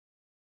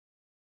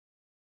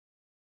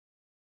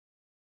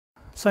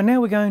So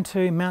now we're going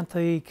to mount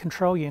the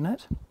control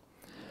unit.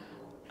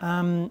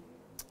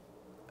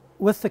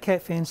 With the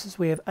cat fences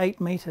we have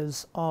 8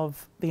 metres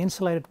of the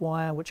insulated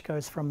wire which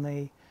goes from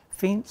the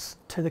fence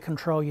to the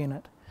control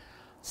unit.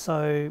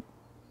 So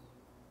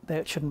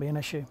that shouldn't be an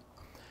issue.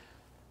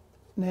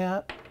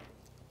 Now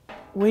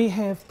we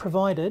have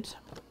provided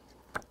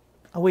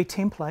a wee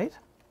template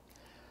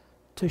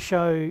to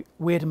show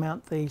where to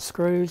mount the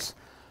screws.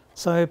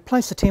 So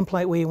place the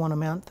template where you want to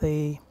mount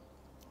the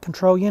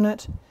control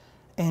unit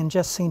and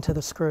just centre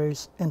the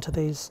screws into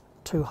these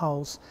 2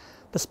 holes.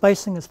 The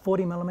spacing is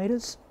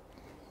 40mm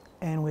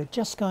and we're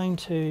just going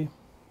to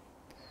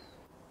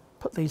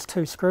put these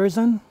 2 screws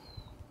in.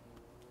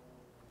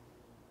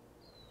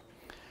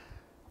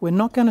 We're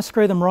not going to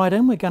screw them right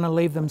in, we're going to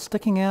leave them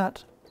sticking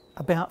out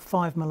about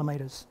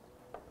 5mm.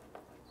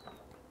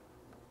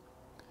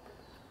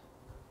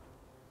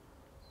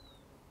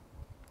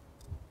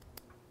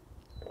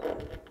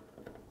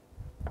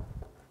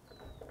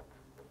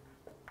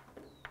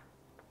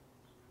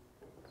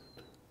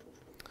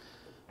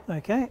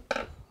 Okay,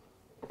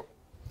 we're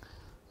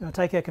going to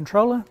take our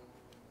controller,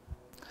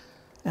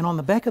 and on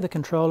the back of the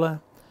controller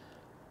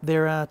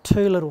there are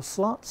 2 little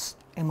slots,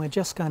 and we're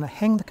just going to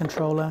hang the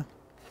controller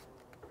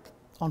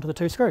onto the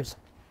 2 screws,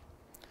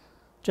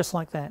 just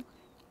like that.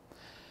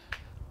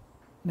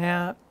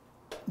 Now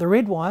the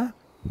red wire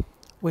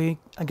we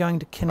are going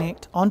to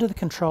connect onto the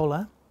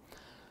controller.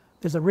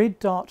 There's a red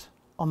dot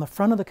on the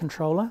front of the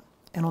controller,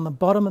 and on the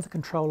bottom of the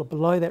controller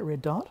below that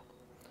red dot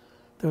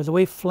there is a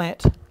wee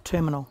flat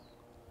terminal.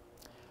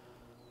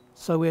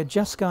 So we're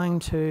just going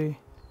to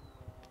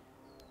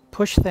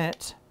push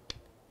that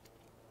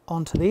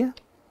onto there,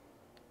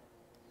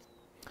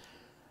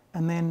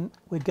 and then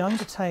we're going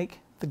to take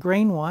the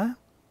green wire,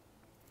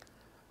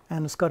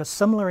 and it's got a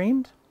similar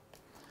end,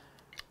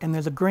 and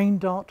there's a green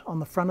dot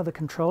on the front of the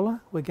controller.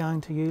 We're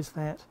going to use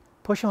that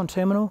push on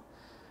terminal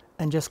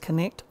and just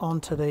connect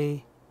onto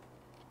the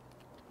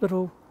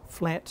little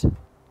flat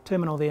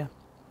terminal there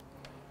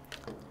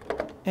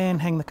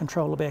and hang the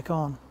controller back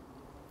on.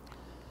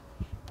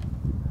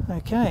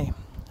 Okay,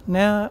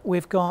 now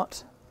we've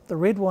got the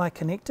red wire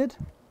connected,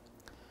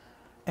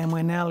 and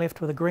we're now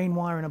left with a green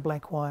wire and a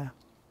black wire.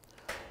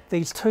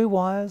 These 2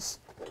 wires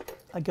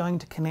are going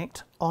to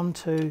connect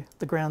onto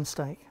the ground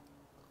stake.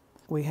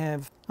 We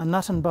have a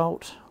nut and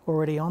bolt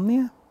already on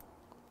there,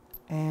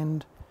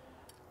 and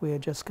we're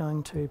just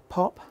going to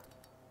pop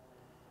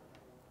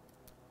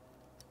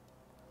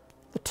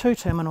the 2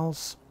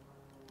 terminals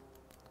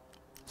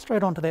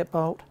straight onto that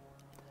bolt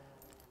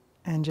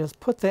and just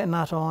put that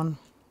nut on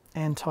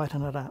and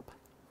tighten it up.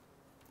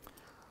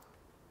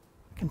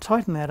 We can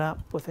tighten that up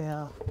with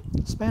our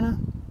spanner.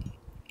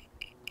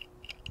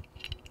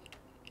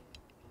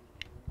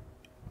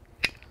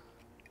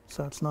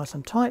 So it's nice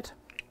and tight.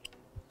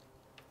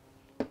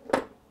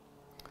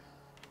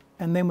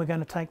 And then we're going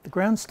to take the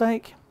ground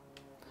stake,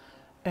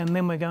 and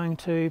then we're going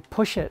to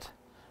push it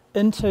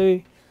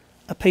into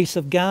a piece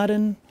of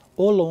garden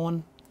or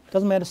lawn,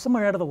 doesn't matter,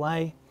 somewhere out of the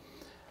way,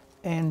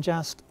 and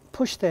just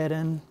push that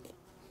in.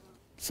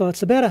 So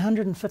it's about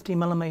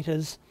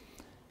 150mm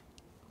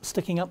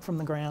sticking up from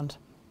the ground.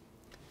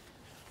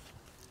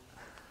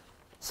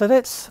 So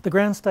that's the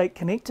ground stake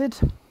connected.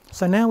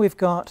 So now we've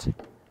got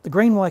the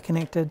green wire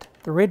connected,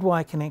 the red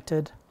wire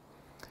connected,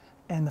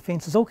 and the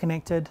fence is all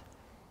connected.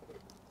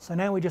 So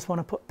now we just want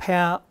to put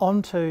power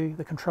onto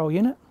the control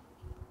unit.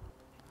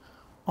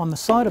 On the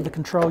side of the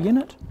control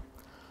unit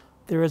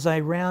there is a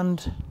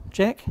round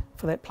jack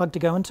for that plug to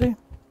go into.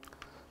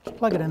 Just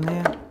plug it in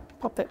there,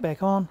 pop that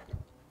back on.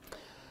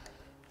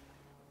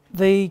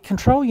 The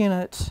control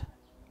unit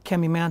can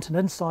be mounted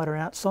inside or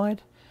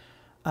outside.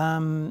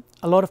 A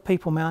lot of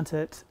people mount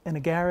it in a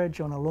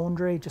garage, on a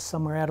laundry, just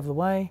somewhere out of the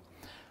way.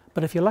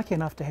 But if you're lucky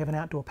enough to have an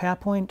outdoor power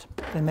point,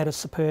 then that is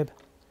superb.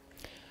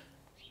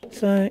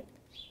 So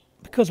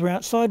because we're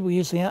outside, we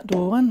use the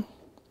outdoor one.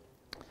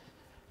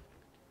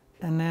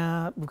 And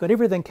now we've got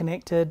everything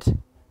connected,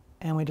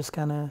 and we're just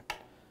going to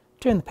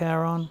turn the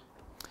power on.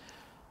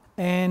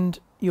 And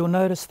you'll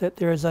notice that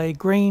there is a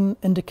green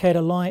indicator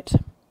light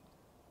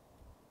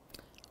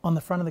on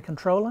the front of the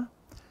controller.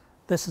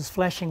 This is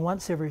flashing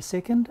once every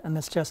second, and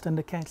this just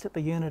indicates that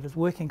the unit is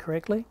working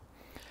correctly.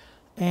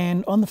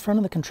 And on the front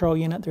of the control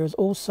unit there is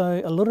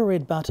also a little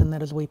red button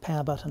that is a wee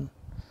power button.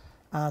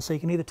 So you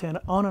can either turn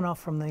it on and off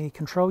from the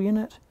control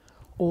unit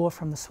or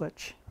from the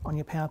switch on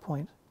your power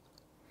point.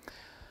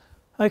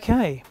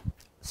 Okay,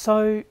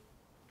 so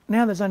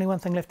now there's only one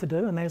thing left to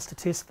do, and that is to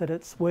test that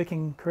it's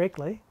working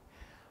correctly.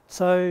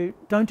 So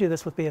don't do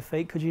this with bare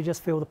feet, because you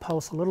just feel the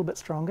pulse a little bit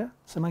stronger.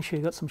 So make sure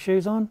you've got some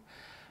shoes on,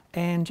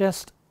 and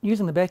just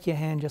using the back of your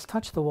hand, just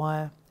touch the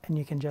wire, and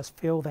you can just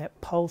feel that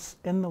pulse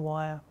in the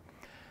wire,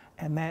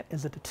 and that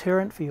is a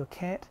deterrent for your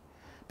cat,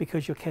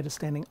 because your cat is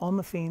standing on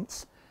the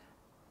fence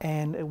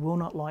and it will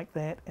not like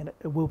that, and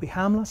it will be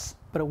harmless,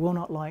 but it will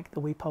not like the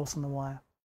wee pulse in the wire.